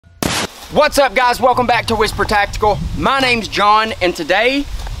What's up, guys? Welcome back to Whisper Tactical. My name's John, and today,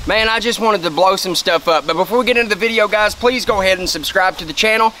 man, I just wanted to blow some stuff up. But before we get into the video, guys, please go ahead and subscribe to the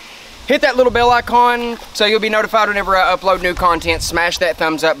channel. Hit that little bell icon so you'll be notified whenever I upload new content. Smash that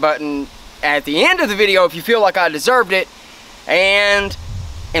thumbs up button at the end of the video if you feel like I deserved it. And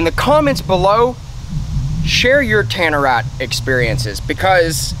in the comments below, share your Tannerite experiences,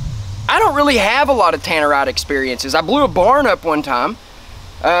 because I don't really have a lot of Tannerite experiences. I blew a barn up one time.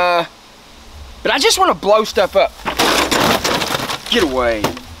 But I just want to blow stuff up. Get away.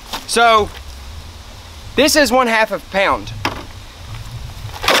 So, this is 1/2 of a pound.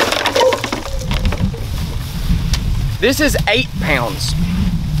 This is 8 pounds.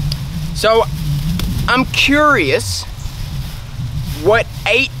 So, I'm curious what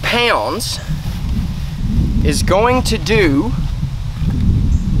 8 pounds is going to do,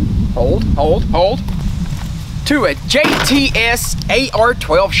 hold, to a JTS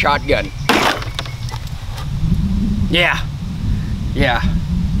AR12 shotgun. Yeah.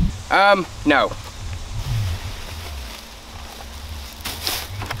 No.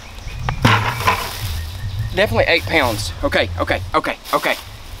 Definitely 8 pounds. Okay.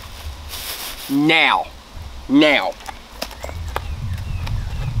 Now.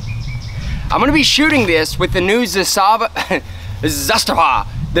 I'm gonna be shooting this with the new Zastava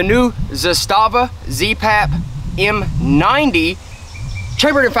Z-Pap M90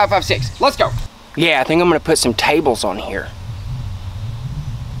 chambered in 5.56. Let's go. Yeah, I think I'm gonna put some tables on here.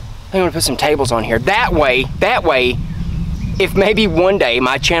 That way, if maybe one day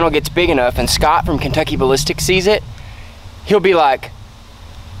my channel gets big enough and Scott from Kentucky Ballistic sees it, he'll be like,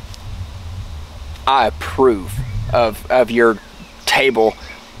 I approve of your table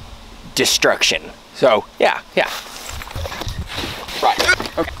destruction. So, yeah. Right,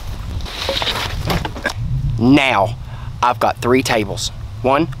 okay. Now, I've got 3 tables.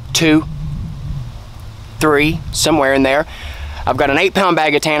 1, 2, 3, somewhere in there. I've got an 8-pound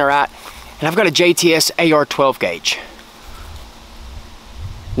bag of Tannerite, and I've got a JTS AR12 gauge.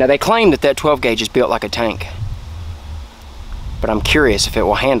 Now, they claim that 12 gauge is built like a tank, but I'm curious if it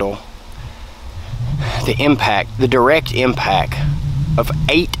will handle the impact, the direct impact of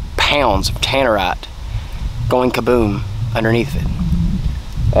 8 pounds of Tannerite going kaboom underneath it.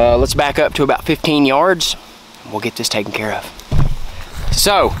 Let's back up to about 15 yards, and we'll get this taken care of.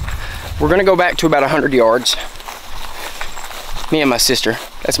 So, we're gonna go back to about 100 yards. Me and my sister,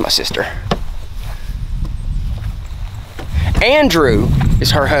 that's my sister. Andrew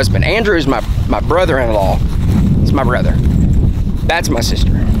is her husband. Andrew is my brother-in-law. It's my brother. That's my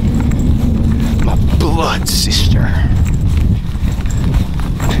sister. My blood sister.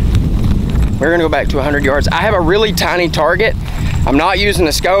 We're gonna go back to 100 yards. I have a really tiny target. I'm not using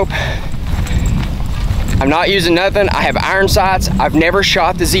a scope. I'm not using nothing. I have iron sights. I've never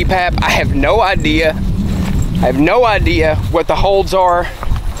shot the Z-Pap. I have no idea. What the holds are.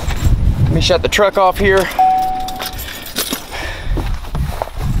 Let me shut the truck off here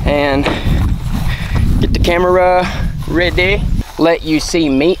and get the camera ready. Let you see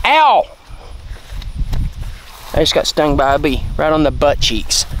me. Ow! I just got stung by a bee right on the butt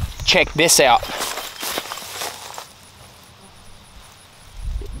cheeks. Check this out.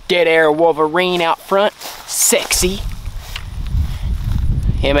 Dead air Wolverine out front. Sexy.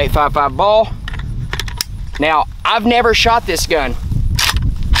 M855 ball. Now, I've never shot this gun,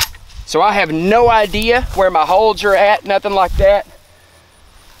 so I have no idea where my holds are at, nothing like that.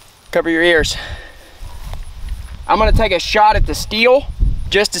 Cover your ears. I'm gonna take a shot at the steel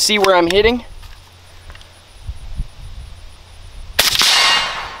just to see where I'm hitting.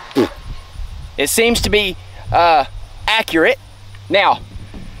 It seems to be accurate. Now,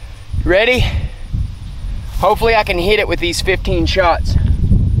 ready? Hopefully I can hit it with these 15 shots.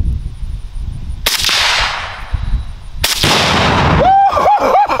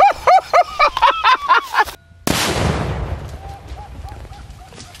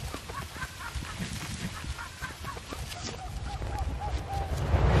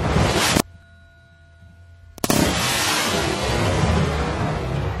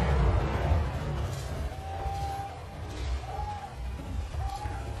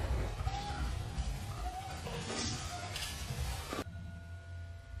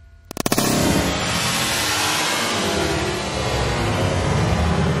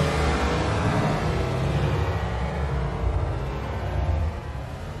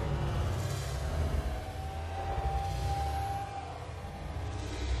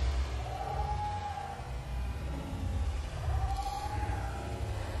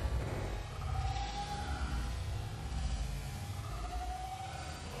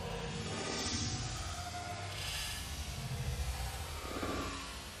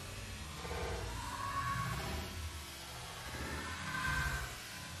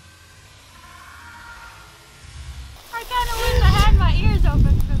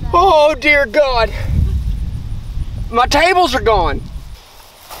 hoping for that. Oh dear God. My tables are gone.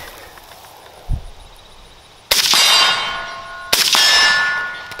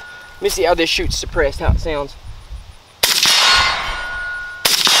 Let me see how this shoot's suppressed, how it sounds.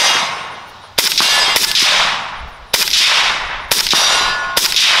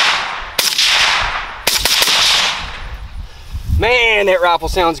 Man, that rifle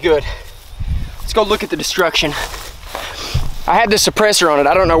sounds good. Let's go look at the destruction. I had this suppressor on it.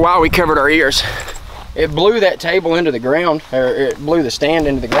 I don't know why we covered our ears. It blew that table into the ground, or it blew the stand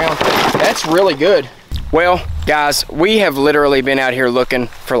into the ground. That's really good. Well, guys, we have literally been out here looking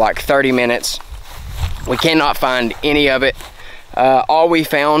for like 30 minutes. We cannot find any of it. All we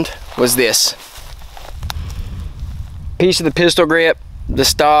found was this. Piece of the pistol grip, the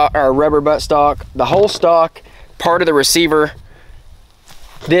stock, or rubber butt stock, the whole stock, part of the receiver.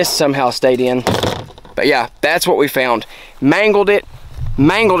 This somehow stayed in. But yeah, that's what we found. Mangled it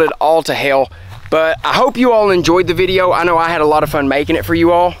all to hell. But I hope you all enjoyed the video. I know I had a lot of fun making it for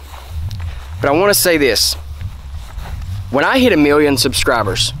you all. But I want to say this. When I hit 1 million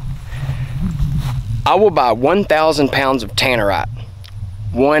subscribers, I will buy 1,000 pounds of Tannerite.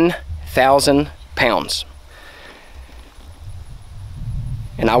 1,000 pounds.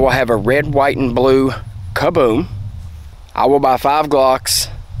 And I will have a red, white, and blue kaboom. I will buy 5 Glocks,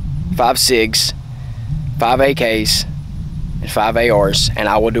 5 SIGs, 5 AKs, and 5 ARs, and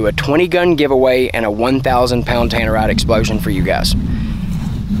I will do a 20 gun giveaway and a 1,000 pound Tannerite explosion for you guys.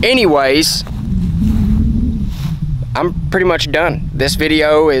 Anyways, I'm pretty much done. This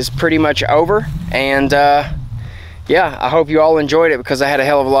video is pretty much over, and yeah, I hope you all enjoyed it because I had a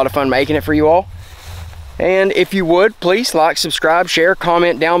hell of a lot of fun making it for you all. And if you would, please like, subscribe, share,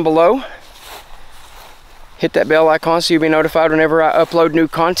 comment down below. Hit that bell icon so you'll be notified whenever I upload new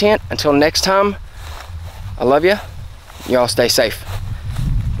content. Until next time, I love you. Y'all stay safe.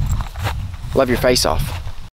 Love your face off.